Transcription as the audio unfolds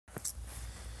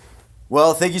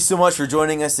Well, thank you so much for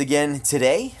joining us again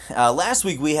today. Last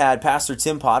week we had Pastor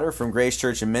Tim Potter from Grace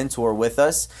Church and Mentor with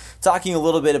us, talking a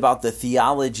little bit about the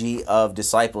theology of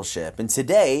discipleship. And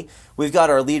today we've got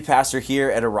our lead pastor here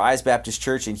at Arise Baptist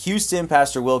Church in Houston,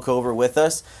 Pastor Will Cover, with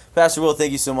us. Pastor Will,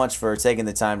 thank you so much for taking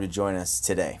the time to join us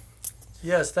today.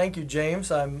 Yes, thank you, James.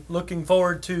 I'm looking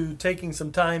forward to taking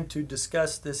some time to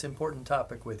discuss this important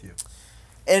topic with you.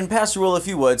 And Pastor Will, if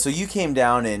you would, so you came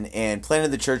down and planted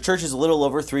the church. Church is a little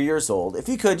over 3 years old. If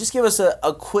you could, just give us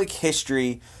a quick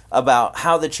history about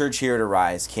how the church here at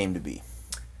Arise came to be.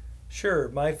 Sure.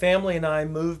 My family and I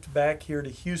moved back here to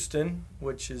Houston,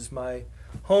 which is my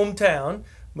hometown.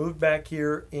 Moved back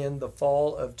here in the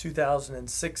fall of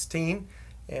 2016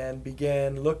 and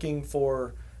began looking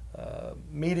for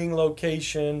meeting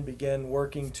location, began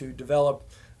working to develop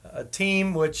a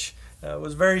team, which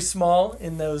was very small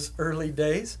in those early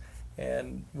days,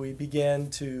 and we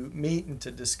began to meet and to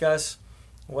discuss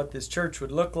what this church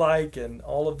would look like and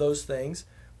all of those things.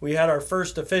 We had our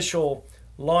first official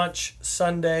launch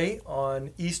Sunday on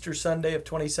Easter Sunday of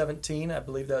 2017. I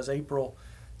believe that was April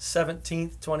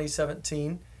 17th,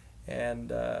 2017, and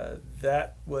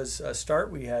that was a start.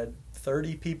 We had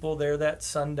 30 people there that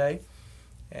Sunday,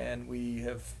 and we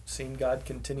have seen God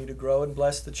continue to grow and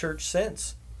bless the church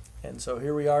since. And so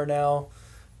here we are now,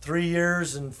 3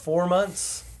 years and 4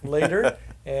 months later,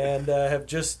 and have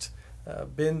just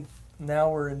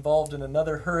now we're involved in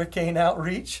another hurricane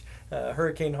outreach.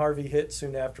 Hurricane Harvey hit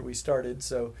soon after we started,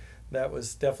 so that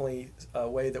was definitely a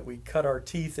way that we cut our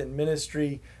teeth in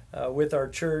ministry with our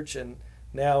church, and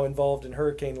now involved in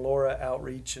Hurricane Laura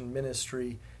outreach and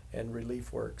ministry and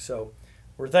relief work. So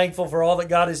we're thankful for all that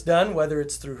God has done, whether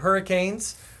it's through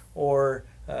hurricanes or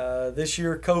this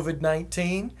year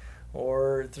COVID-19,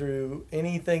 or through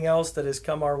anything else that has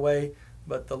come our way,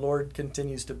 but the Lord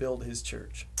continues to build His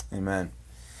church. Amen.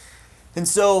 And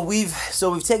so we've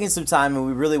taken some time, and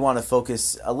we really want to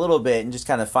focus a little bit and just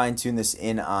kind of fine-tune this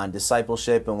in on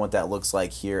discipleship and what that looks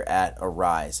like here at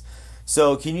Arise.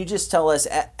 So can you just tell us,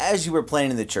 as you were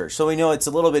planning the church, so we know it's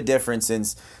a little bit different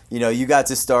since you got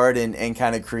to start and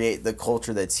kind of create the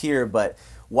culture that's here, but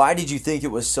why did you think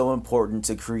it was so important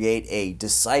to create a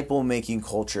disciple-making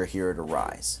culture here at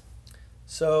Arise?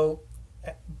 So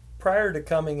prior to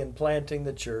coming and planting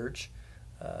the church,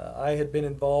 I had been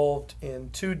involved in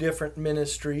 2 different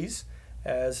ministries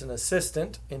as an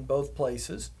assistant in both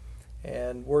places,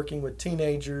 and working with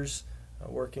teenagers,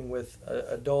 working with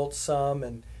adults some,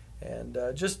 and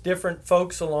just different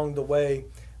folks along the way.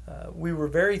 We were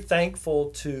very thankful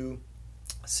to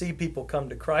see people come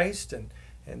to Christ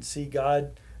and see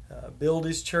God build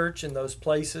His church in those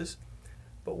places.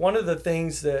 But one of the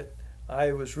things that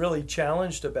I was really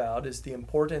challenged about is the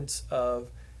importance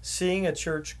of seeing a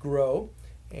church grow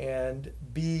and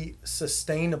be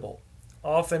sustainable.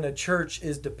 Often a church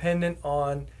is dependent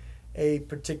on a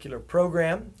particular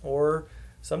program, or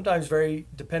sometimes very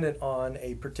dependent on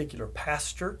a particular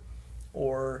pastor,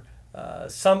 or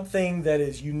something that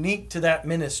is unique to that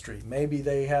ministry. Maybe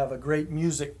they have a great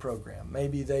music program.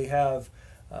 Maybe they have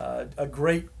a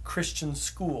great Christian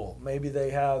school. Maybe they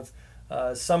have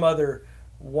some other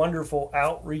wonderful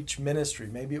outreach ministry.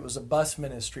 Maybe it was a bus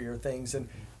ministry or things. And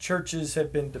churches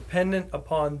have been dependent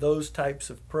upon those types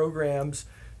of programs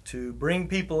to bring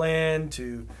people in,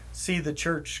 to see the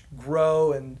church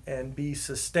grow and be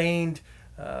sustained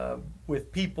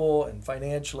with people and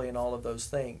financially and all of those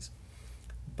things.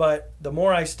 But the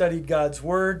more I studied God's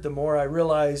Word, the more I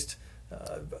realized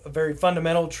a very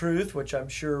fundamental truth, which I'm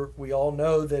sure we all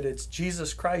know, that it's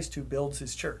Jesus Christ who builds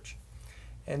His church.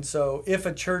 And so if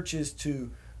a church is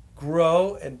to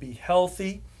grow and be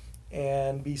healthy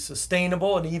and be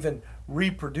sustainable and even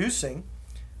reproducing,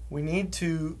 we need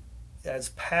to, as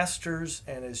pastors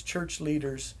and as church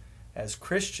leaders, as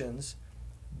Christians,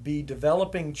 be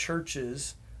developing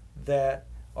churches that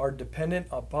are dependent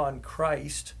upon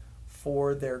Christ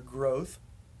for their growth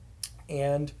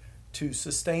and to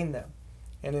sustain them.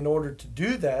 And in order to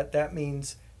do that, that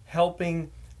means helping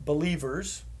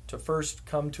believers to first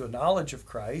come to a knowledge of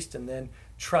Christ and then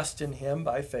trust in Him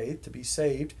by faith to be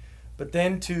saved, but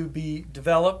then to be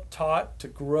developed, taught, to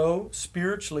grow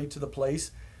spiritually to the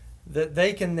place that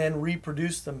they can then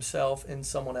reproduce themselves in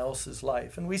someone else's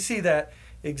life. And we see that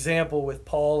example with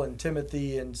Paul and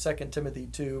Timothy in 2 Timothy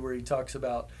 2, where he talks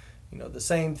about the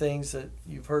same things that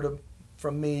you've heard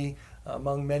from me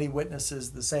among many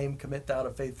witnesses, the same commit thou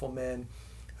to faithful men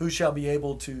who shall be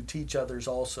able to teach others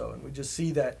also. And we just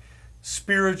see that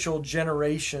spiritual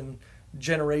generational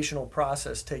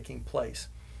process taking place.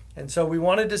 And so we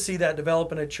wanted to see that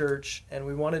develop in a church, and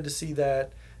we wanted to see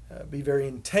that be very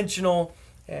intentional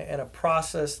and a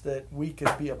process that we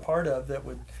could be a part of that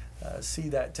would see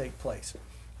that take place.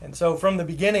 And so from the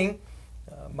beginning,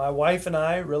 my wife and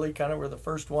I really kind of were the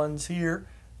first ones here.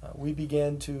 We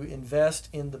began to invest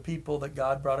in the people that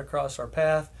God brought across our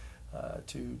path,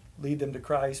 to lead them to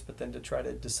Christ, but then to try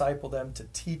to disciple them, to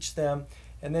teach them,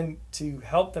 and then to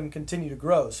help them continue to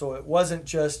grow. So it wasn't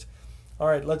just, all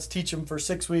right, let's teach them for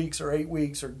 6 weeks or 8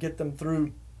 weeks or get them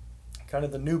through kind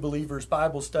of the new believers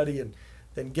Bible study and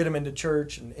then get them into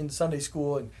church and in Sunday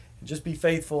school and just be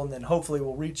faithful, and then hopefully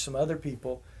we'll reach some other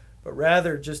people. But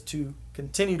rather just to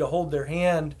continue to hold their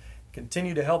hand,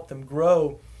 continue to help them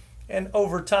grow. And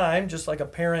over time, just like a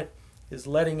parent is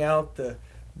letting out the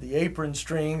apron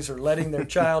strings or letting their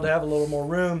child have a little more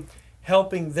room,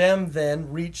 helping them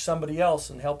then reach somebody else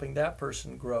and helping that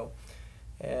person grow.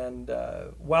 And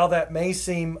while that may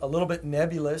seem a little bit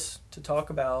nebulous to talk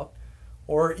about,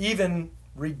 or even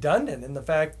redundant in the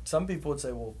fact some people would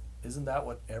say, well, isn't that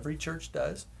what every church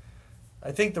does?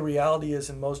 I think the reality is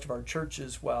in most of our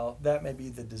churches, while that may be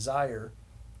the desire,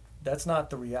 that's not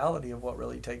the reality of what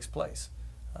really takes place.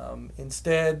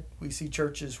 Instead, we see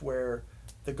churches where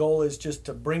the goal is just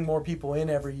to bring more people in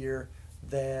every year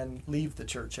than leave the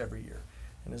church every year.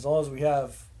 And as long as we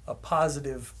have a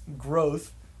positive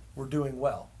growth, we're doing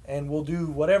well. And we'll do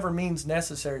whatever means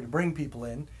necessary to bring people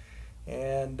in.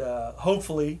 And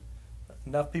hopefully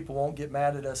enough people won't get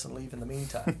mad at us and leave in the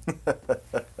meantime.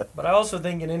 But I also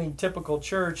think in any typical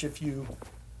church, if you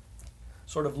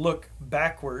sort of look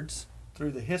backwards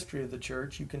through the history of the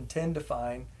church, you can tend to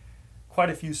find quite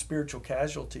a few spiritual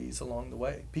casualties along the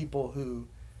way. People who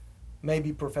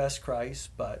maybe profess Christ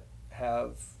but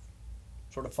have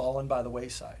sort of fallen by the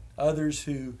wayside. Others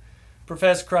who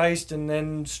profess Christ and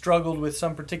then struggled with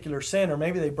some particular sin, or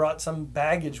maybe they brought some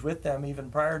baggage with them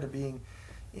even prior to being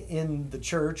in the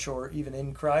church or even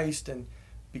in Christ, and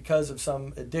because of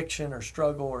some addiction or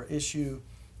struggle or issue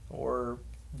or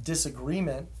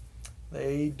disagreement,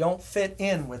 they don't fit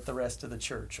in with the rest of the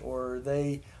church, or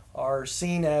they are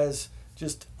seen as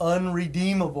just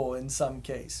unredeemable in some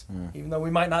case, even though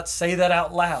we might not say that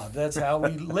out loud. That's how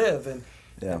we live, and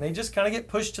they just kind of get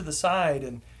pushed to the side,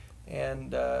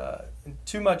 and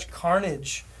too much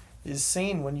carnage is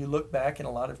seen when you look back in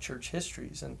a lot of church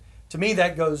histories. And to me,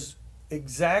 that goes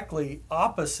exactly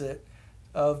opposite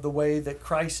of the way that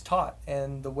Christ taught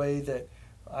and the way that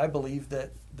I believe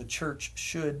that the church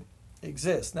should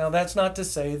exist. Now, that's not to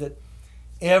say that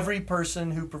every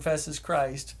person who professes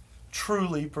Christ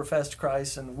truly professed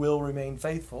Christ and will remain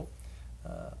faithful.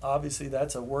 Obviously,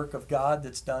 that's a work of God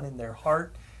that's done in their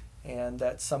heart, and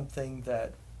that's something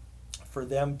that for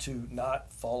them to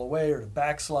not fall away or to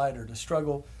backslide or to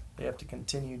struggle, they have to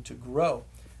continue to grow.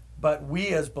 But we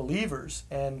as believers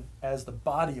and as the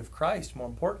body of Christ, more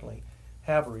importantly,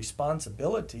 have a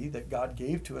responsibility that God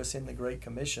gave to us in the Great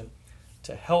Commission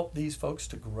to help these folks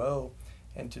to grow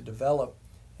and to develop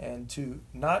and to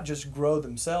not just grow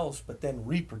themselves, but then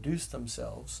reproduce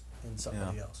themselves in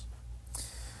somebody else.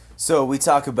 So we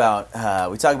talk about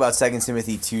 2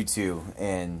 Timothy 2:2,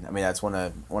 and I mean that's one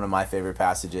of my favorite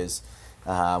passages.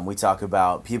 We talk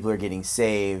about people are getting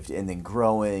saved and then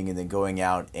growing and then going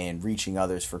out and reaching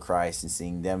others for Christ and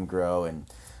seeing them grow. And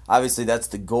obviously that's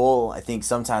the goal. I think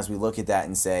sometimes we look at that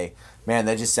and say, man,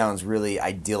 that just sounds really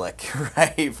idyllic,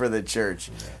 right, for the church.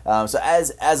 So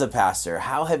as a pastor,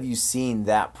 how have you seen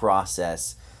that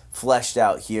process fleshed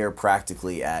out here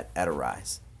practically at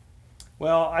Arise?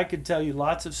 Well, I could tell you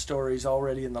lots of stories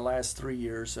already in the last 3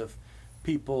 years of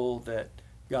people that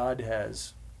God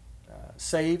has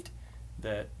saved,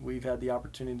 that we've had the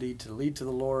opportunity to lead to the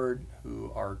Lord,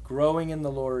 who are growing in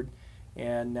the Lord,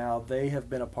 and now they have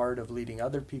been a part of leading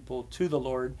other people to the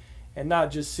Lord, and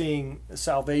not just seeing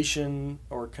salvation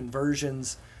or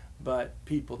conversions, but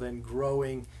people then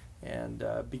growing and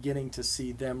beginning to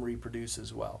see them reproduce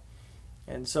as well.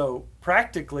 And so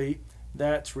practically,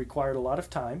 that's required a lot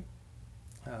of time.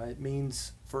 It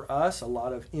means for us a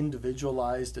lot of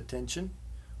individualized attention,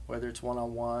 whether it's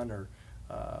one-on-one or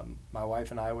my wife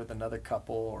and I with another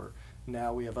couple, or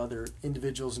now we have other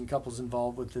individuals and couples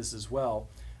involved with this as well.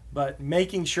 But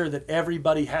making sure that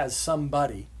everybody has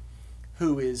somebody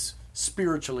who is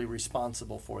spiritually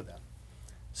responsible for them.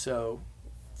 So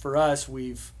for us,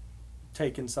 we've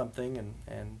taken something,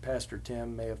 and Pastor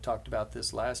Tim may have talked about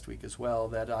this last week as well,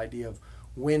 that idea of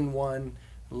win one,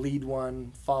 lead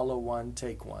one, follow one,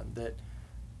 take one. That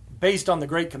based on the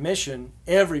Great Commission,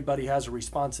 everybody has a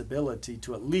responsibility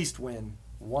to at least win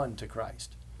one to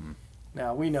Christ.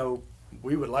 Now, we know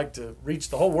we would like to reach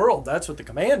the whole world. That's what the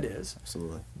command is.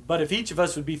 Absolutely. But if each of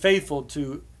us would be faithful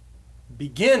to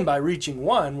begin by reaching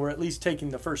one, we're at least taking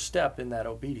the first step in that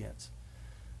obedience.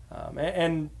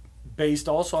 And based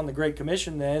also on the Great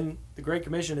Commission, then the Great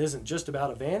Commission isn't just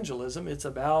about evangelism, it's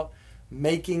about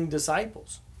making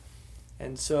disciples.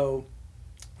 And so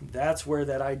that's where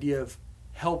that idea of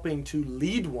helping to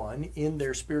lead one in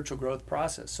their spiritual growth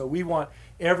process. So we want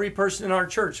every person in our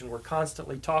church, and we're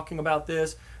constantly talking about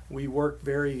this. We work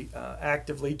very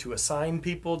actively to assign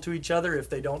people to each other if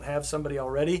they don't have somebody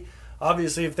already.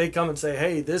 Obviously, if they come and say,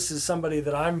 hey, this is somebody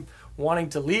that I'm wanting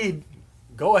to lead,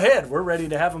 go ahead. We're ready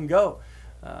to have them go.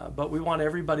 But we want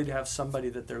everybody to have somebody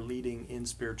that they're leading in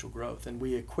spiritual growth. And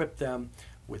we equip them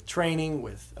with training,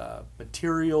 with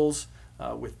materials,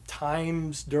 with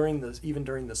times even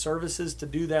during the services to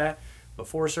do that,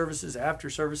 before services, after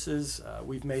services.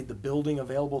 We've made the building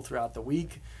available throughout the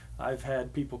week. I've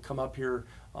had people come up here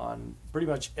on pretty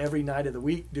much every night of the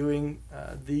week doing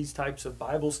these types of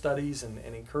Bible studies and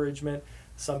encouragement.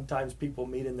 Sometimes people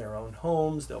meet in their own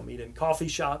homes. They'll meet in coffee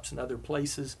shops and other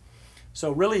places.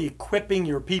 So really equipping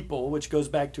your people, which goes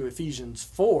back to Ephesians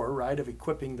 4, right, of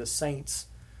equipping the saints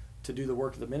to do the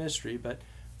work of the ministry, but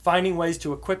finding ways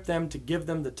to equip them, to give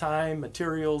them the time,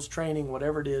 materials, training,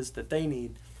 whatever it is that they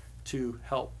need to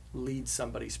help lead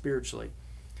somebody spiritually.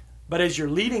 But as you're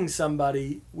leading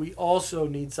somebody, we also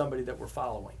need somebody that we're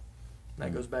following. And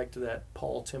that goes back to that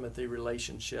Paul-Timothy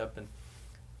relationship. And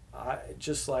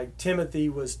just like Timothy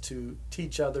was to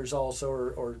teach others also,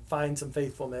 or find some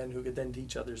faithful men who could then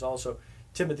teach others also,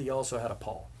 Timothy also had a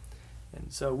Paul.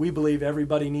 And so we believe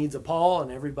everybody needs a Paul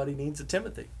and everybody needs a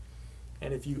Timothy.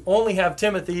 And if you only have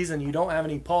Timothys and you don't have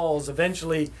any Pauls,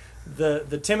 eventually the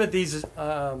Timothys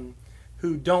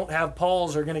who don't have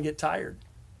Pauls are going to get tired.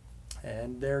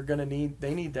 And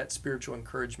they need that spiritual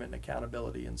encouragement and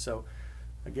accountability. And so,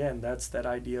 again, that's that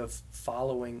idea of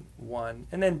following one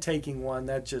and then taking one.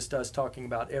 That's just us talking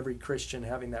about every Christian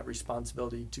having that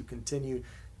responsibility to continue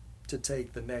to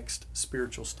take the next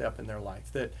spiritual step in their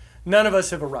life. That none of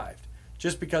us have arrived.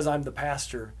 Just because I'm the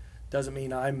pastor doesn't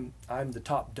mean I'm the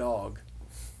top dog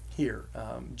here.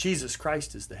 Jesus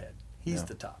Christ is the head. He's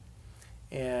the top.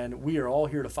 And we are all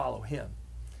here to follow him.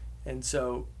 And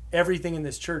so everything in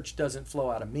this church doesn't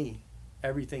flow out of me.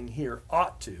 Everything here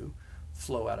ought to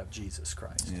flow out of Jesus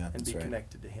Christ and be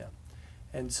connected to him.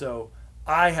 And so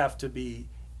I have to be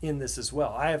in this as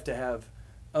well. I have to have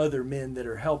other men that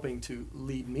are helping to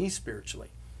lead me spiritually.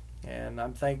 And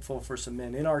I'm thankful for some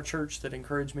men in our church that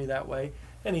encourage me that way,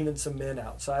 and even some men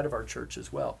outside of our church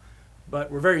as well.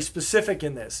 But we're very specific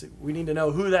in this. We need to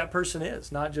know who that person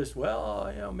is, not just,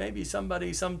 maybe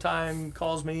somebody sometime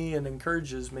calls me and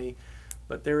encourages me,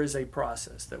 but there is a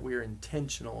process that we are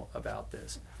intentional about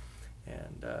this.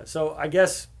 And so I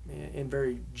guess in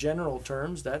very general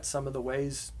terms, that's some of the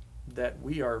ways that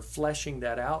we are fleshing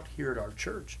that out here at our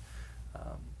church.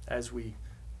 As we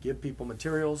give people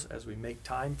materials, as we make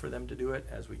time for them to do it,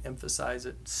 as we emphasize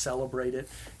it, celebrate it,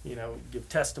 give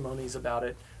testimonies about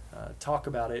it, talk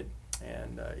about it,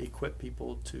 and equip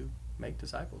people to make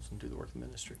disciples and do the work of the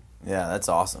ministry. Yeah, that's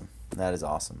awesome. That is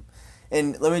awesome.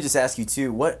 And let me just ask you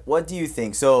too, what do you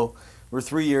think? So we're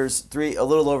a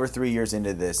little over 3 years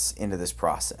into this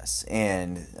process,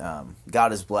 and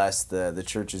God is blessed. The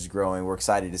church is growing. We're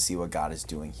excited to see what God is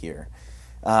doing here.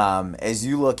 As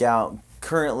you look out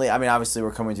currently, I mean, obviously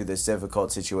we're coming through this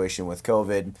difficult situation with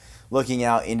COVID. Looking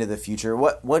out into the future,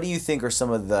 what do you think are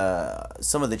some of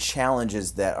the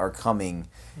challenges that are coming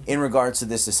in regards to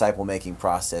this disciple making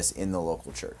process in the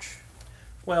local church?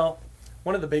 Well,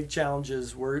 one of the big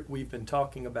challenges we've been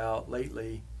talking about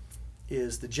lately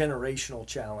is the generational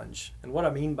challenge. And what I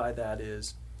mean by that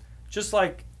is, just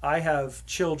like I have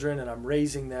children and I'm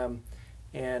raising them,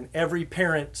 and every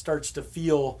parent starts to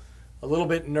feel a little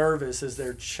bit nervous as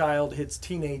their child hits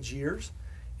teenage years,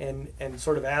 and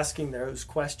sort of asking those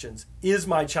questions. Is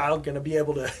my child going to be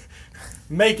able to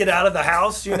make it out of the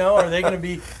house? Are they going to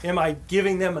be, am I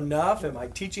giving them enough? Am I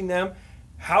teaching them?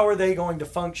 How are they going to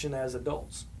function as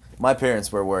adults? My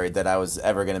parents were worried that I was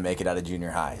ever going to make it out of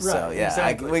junior high. Right, so, yeah,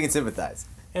 exactly. We can sympathize.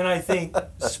 And I think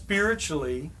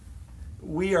spiritually,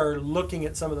 we are looking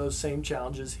at some of those same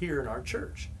challenges here in our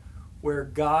church, where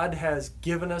God has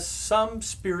given us some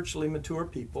spiritually mature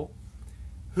people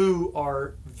who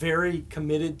are very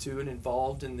committed to and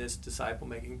involved in this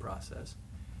disciple-making process.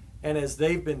 And as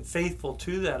they've been faithful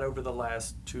to that over the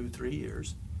last 2-3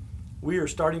 years, we are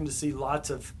starting to see lots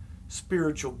of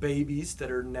spiritual babies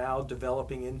that are now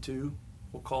developing into,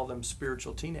 we'll call them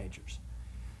spiritual teenagers.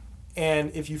 And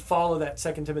if you follow that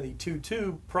 2 Timothy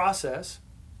 2:2 process,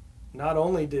 not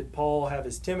only did Paul have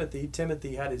his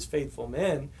Timothy had his faithful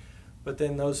men, but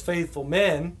then those faithful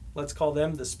men, let's call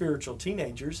them the spiritual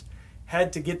teenagers,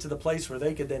 had to get to the place where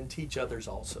they could then teach others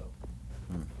also.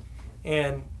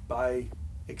 And by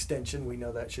extension, we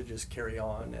know that should just carry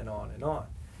on and on and on.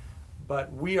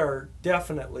 But we are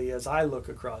definitely, as I look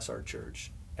across our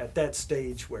church, at that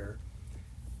stage where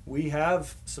we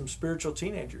have some spiritual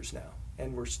teenagers now,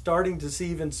 and we're starting to see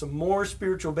even some more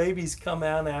spiritual babies come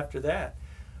out after that.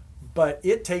 But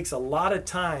it takes a lot of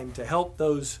time to help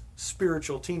those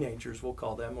spiritual teenagers, we'll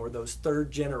call them, or those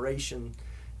third generation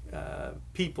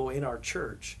people in our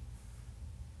church,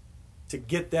 to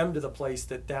get them to the place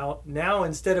that now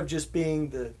instead of just being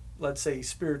the, let's say,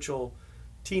 spiritual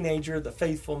teenager, the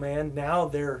faithful man, now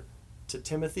they're to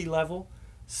Timothy level,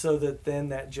 so that then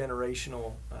that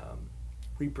generational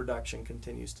reproduction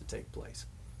continues to take place.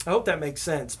 I hope that makes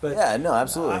sense. But yeah, no,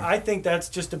 absolutely. I think that's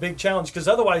just a big challenge, because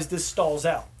otherwise this stalls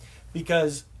out.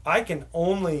 Because I can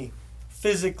only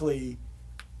physically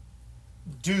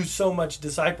do so much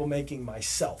disciple making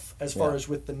myself, as far as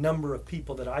with the number of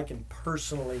people that I can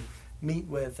personally meet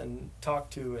with and talk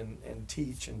to and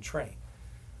teach and train.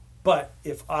 But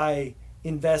if I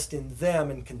invest in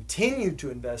them and continue to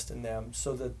invest in them,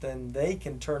 so that then they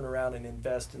can turn around and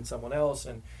invest in someone else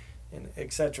and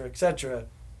et cetera,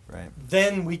 right,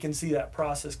 then we can see that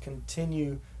process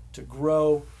continue to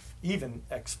grow, even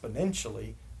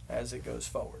exponentially, as it goes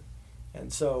forward.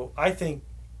 And so I think,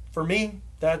 for me,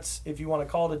 that's, if you want to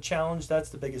call it a challenge, that's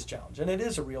the biggest challenge. And it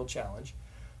is a real challenge,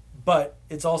 but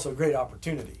it's also a great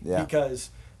opportunity. Yeah. Because,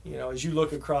 as you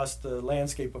look across the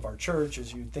landscape of our church,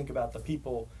 as you think about the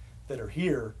people that are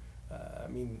here,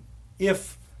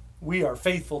 if we are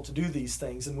faithful to do these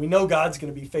things, and we know God's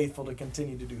going to be faithful to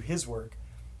continue to do His work,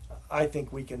 I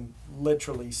think we can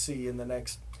literally see in the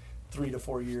next 3 to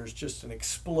 4 years just an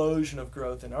explosion of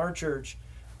growth in our church,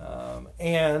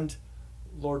 and,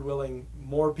 Lord willing,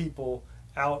 more people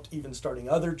out, even starting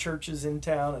other churches in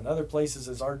town and other places,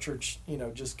 as our church,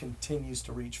 just continues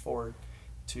to reach forward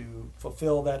to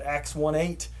fulfill that Acts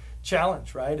 1:8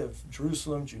 challenge, right, of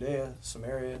Jerusalem, Judea,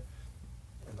 Samaria,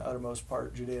 and the uttermost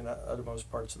part, Judea and the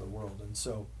uttermost parts of the world. And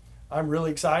so I'm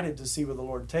really excited to see where the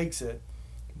Lord takes it,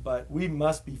 but we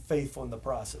must be faithful in the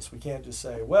process. We can't just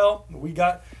say, well, we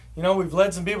got, we've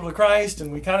led some people to Christ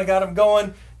and we kind of got them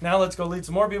going. Now let's go lead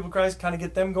some more people to Christ, kind of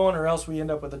get them going, or else we end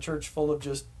up with a church full of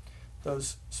just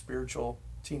those spiritual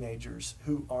teenagers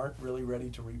who aren't really ready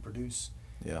to reproduce.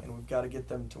 Yeah. And we've got to get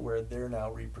them to where they're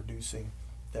now reproducing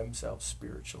themselves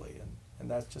spiritually. And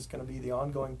that's just going to be the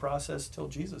ongoing process till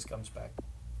Jesus comes back.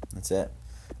 That's it.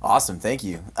 Awesome. Thank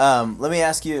you. Let me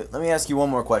ask you one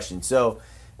more question. So,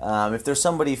 if there's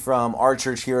somebody from our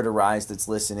church here at Arise that's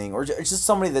listening, or just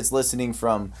somebody that's listening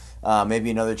from maybe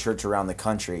another church around the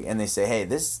country, and they say, hey,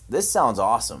 this sounds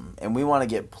awesome, and we want to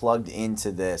get plugged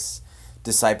into this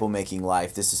disciple-making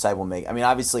life, this disciple-making.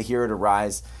 Obviously here at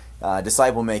Arise,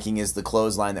 disciple-making is the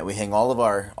clothesline that we hang all of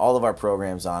our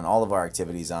programs on, all of our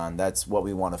activities on. That's what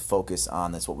we want to focus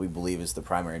on. That's what we believe is the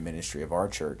primary ministry of our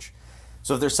church.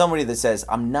 So if there's somebody that says,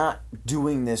 I'm not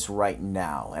doing this right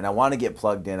now, and I want to get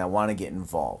plugged in, I want to get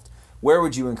involved, where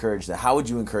would you encourage them? How would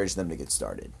you encourage them to get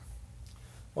started?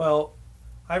 Well,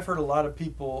 I've heard a lot of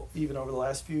people, even over the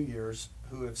last few years,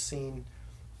 who have seen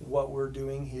what we're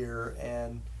doing here,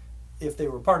 and if they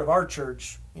were part of our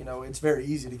church, it's very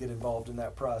easy to get involved in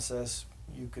that process.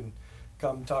 You can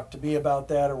come talk to me about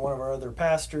that, or one of our other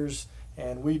pastors,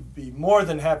 and we'd be more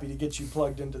than happy to get you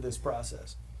plugged into this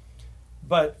process.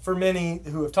 But for many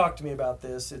who have talked to me about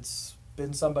this, it's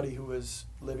been somebody who was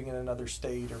living in another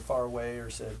state or far away, or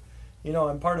said,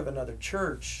 I'm part of another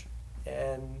church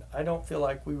and I don't feel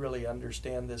like we really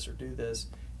understand this or do this,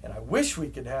 and I wish we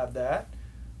could have that,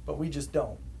 but we just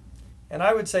don't. And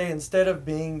I would say, instead of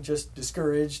being just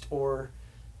discouraged or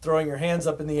throwing your hands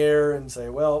up in the air and say,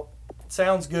 well, it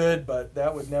sounds good, but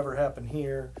that would never happen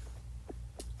here,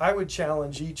 I would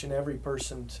challenge each and every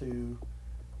person to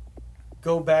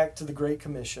go back to the Great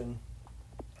Commission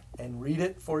and read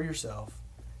it for yourself,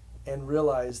 and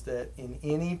realize that in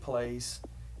any place,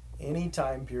 any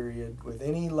time period, with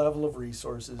any level of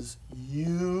resources,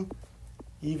 you,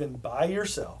 even by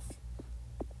yourself,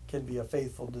 can be a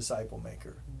faithful disciple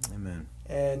maker. Amen.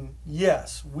 And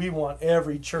yes, we want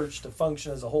every church to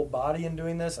function as a whole body in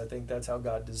doing this. I think that's how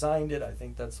God designed it. I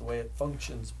think that's the way it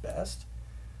functions best.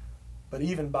 But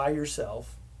even by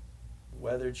yourself,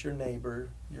 whether it's your neighbor,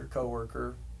 your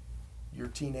coworker, your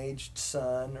teenage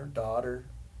son or daughter,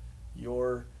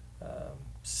 your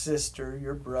sister,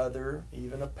 your brother,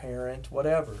 even a parent,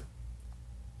 whatever,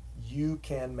 you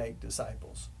can make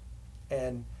disciples.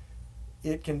 And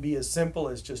it can be as simple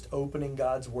as just opening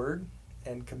God's Word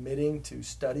and committing to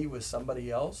study with somebody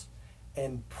else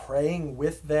and praying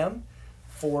with them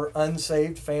for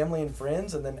unsaved family and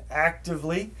friends, and then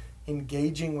actively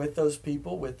engaging with those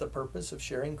people with the purpose of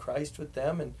sharing Christ with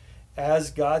them,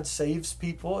 as God saves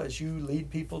people, as you lead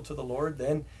people to the Lord,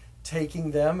 then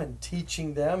taking them and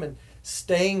teaching them and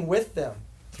staying with them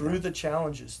through the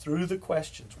challenges, through the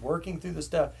questions, working through the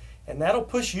stuff. And that'll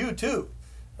push you too.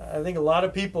 I think a lot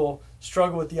of people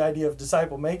struggle with the idea of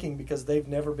disciple making because they've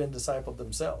never been discipled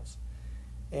themselves.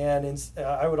 And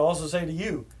I would also say to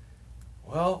you,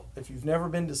 well, if you've never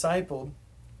been discipled,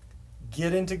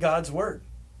 get into God's Word.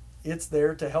 It's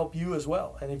there to help you as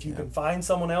well. And if you can find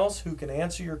someone else who can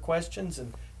answer your questions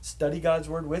and study God's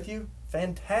Word with you,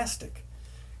 fantastic.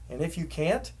 And if you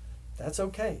can't, that's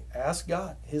okay. Ask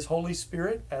God. His Holy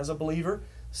Spirit, as a believer,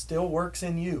 still works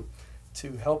in you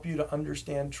to help you to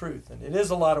understand truth. And it is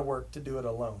a lot of work to do it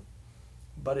alone.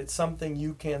 But it's something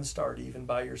you can start even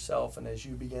by yourself, and as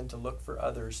you begin to look for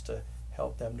others to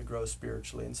help them to grow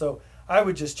spiritually. And so I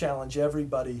would just challenge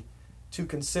everybody to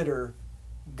consider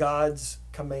God's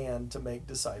command to make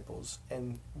disciples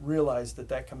and realize that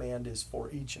that command is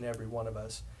for each and every one of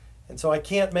us. And so I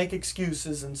can't make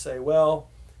excuses and say, well,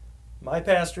 my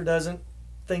pastor doesn't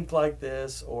think like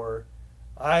this, or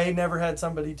I never had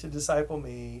somebody to disciple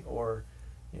me, or,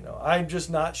 I'm just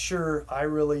not sure I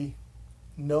really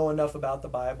know enough about the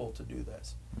Bible to do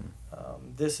this.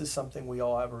 This is something we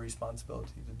all have a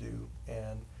responsibility to do,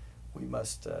 and we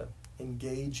must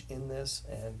engage in this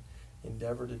and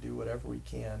endeavor to do whatever we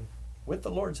can, with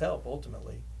the Lord's help,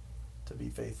 ultimately, to be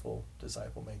faithful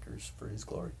disciple makers for His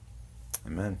glory.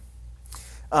 Amen.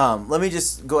 Let me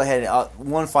just go ahead.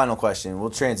 One final question. We'll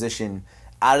transition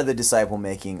out of the disciple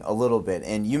making a little bit.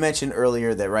 And you mentioned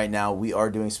earlier that right now we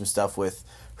are doing some stuff with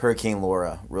Hurricane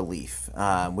Laura relief.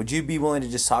 Would you be willing to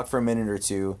just talk for a minute or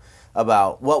two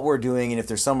about what we're doing, and if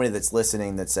there's somebody that's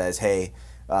listening that says, hey,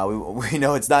 we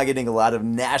know it's not getting a lot of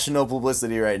national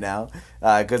publicity right now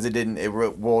because it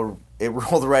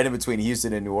rolled right in between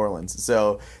Houston and New Orleans.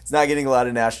 So it's not getting a lot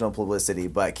of national publicity.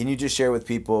 But can you just share with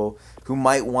people who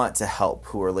might want to help,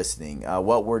 who are listening,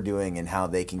 what we're doing and how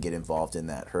they can get involved in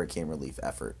that hurricane relief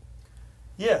effort?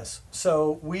 Yes.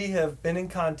 So we have been in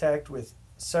contact with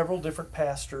several different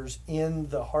pastors in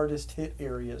the hardest hit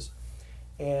areas,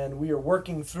 and we are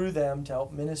working through them to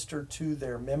help minister to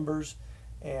their members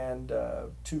and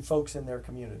to folks in their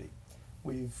community.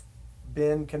 We've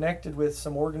been connected with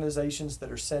some organizations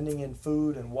that are sending in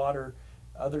food and water,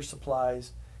 other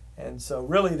supplies, and so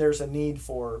really there's a need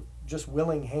for just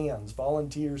willing hands,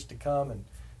 volunteers to come and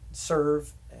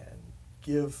serve and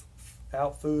give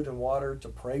out food and water, to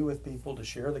pray with people, to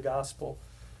share the gospel.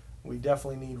 We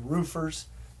definitely need roofers,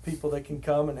 people that can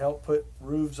come and help put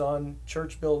roofs on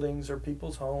church buildings or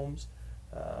people's homes.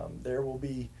 There will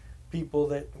be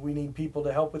we need people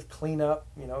to help with cleanup,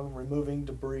 removing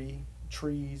debris,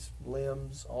 trees,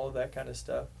 limbs, all of that kind of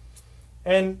stuff.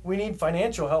 And we need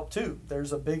financial help too.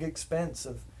 There's a big expense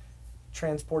of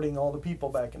transporting all the people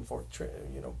back and forth,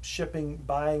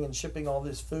 buying and shipping all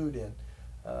this food in,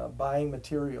 buying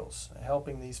materials,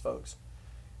 helping these folks.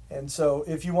 And so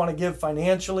if you want to give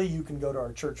financially, you can go to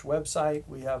our church website.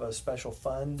 We have a special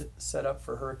fund set up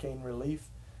for hurricane relief,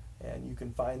 and you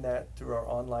can find that through our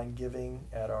online giving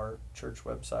at our church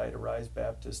website,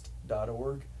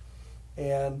 arisebaptist.org.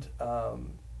 And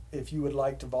if you would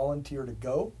like to volunteer to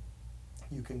go,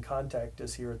 you can contact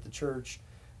us here at the church,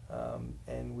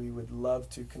 and we would love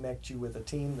to connect you with a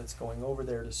team that's going over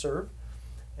there to serve.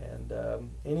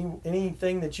 And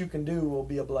anything that you can do will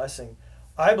be a blessing.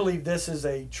 I believe this is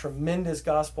a tremendous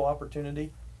gospel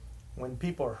opportunity. When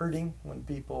people are hurting, when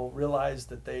people realize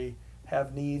that they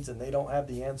have needs and they don't have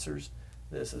the answers,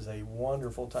 this is a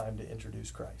wonderful time to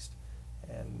introduce Christ.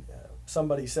 And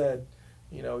somebody said,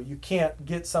 you can't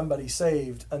get somebody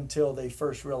saved until they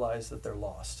first realize that they're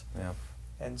lost. Yeah.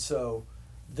 And so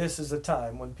this is a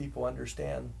time when people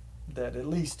understand that at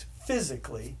least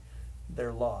physically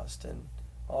they're lost. And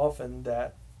often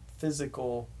that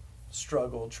physical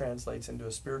struggle translates into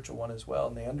a spiritual one as well.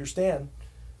 And they understand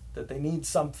that they need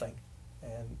something.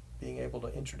 And being able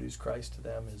to introduce Christ to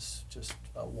them is just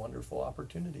a wonderful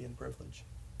opportunity and privilege.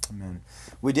 Amen.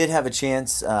 We did have a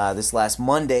chance this last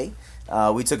Monday.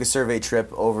 We took a survey trip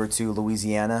over to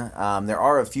Louisiana. There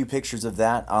are a few pictures of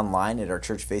that online at our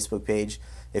church Facebook page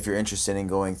if you're interested in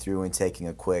going through and taking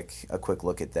a quick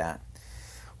look at that.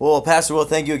 Well, Pastor Will,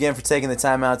 thank you again for taking the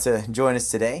time out to join us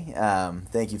today.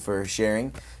 Thank you for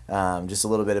sharing just a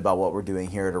little bit about what we're doing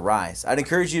here at Arise. I'd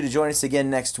encourage you to join us again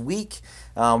next week.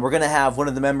 We're going to have one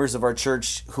of the members of our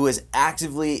church who is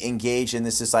actively engaged in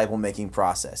this disciple-making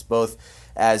process, both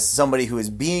as somebody who is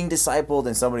being discipled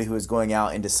and somebody who is going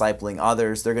out and discipling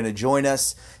others. They're going to join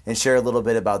us and share a little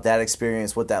bit about that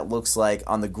experience, what that looks like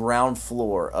on the ground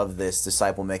floor of this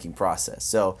disciple-making process.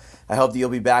 So I hope that you'll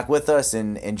be back with us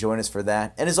and join us for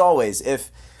that. And as always,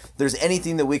 if there's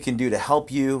anything that we can do to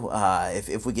help you,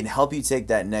 if we can help you take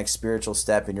that next spiritual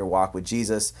step in your walk with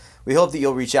Jesus, we hope that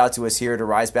you'll reach out to us here at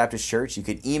Arise Baptist Church. You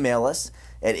can email us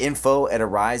at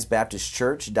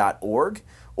info@arisebaptistchurch.org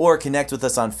or connect with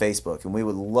us on Facebook, and we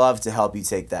would love to help you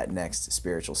take that next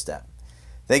spiritual step.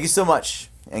 Thank you so much,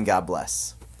 and God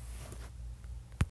bless.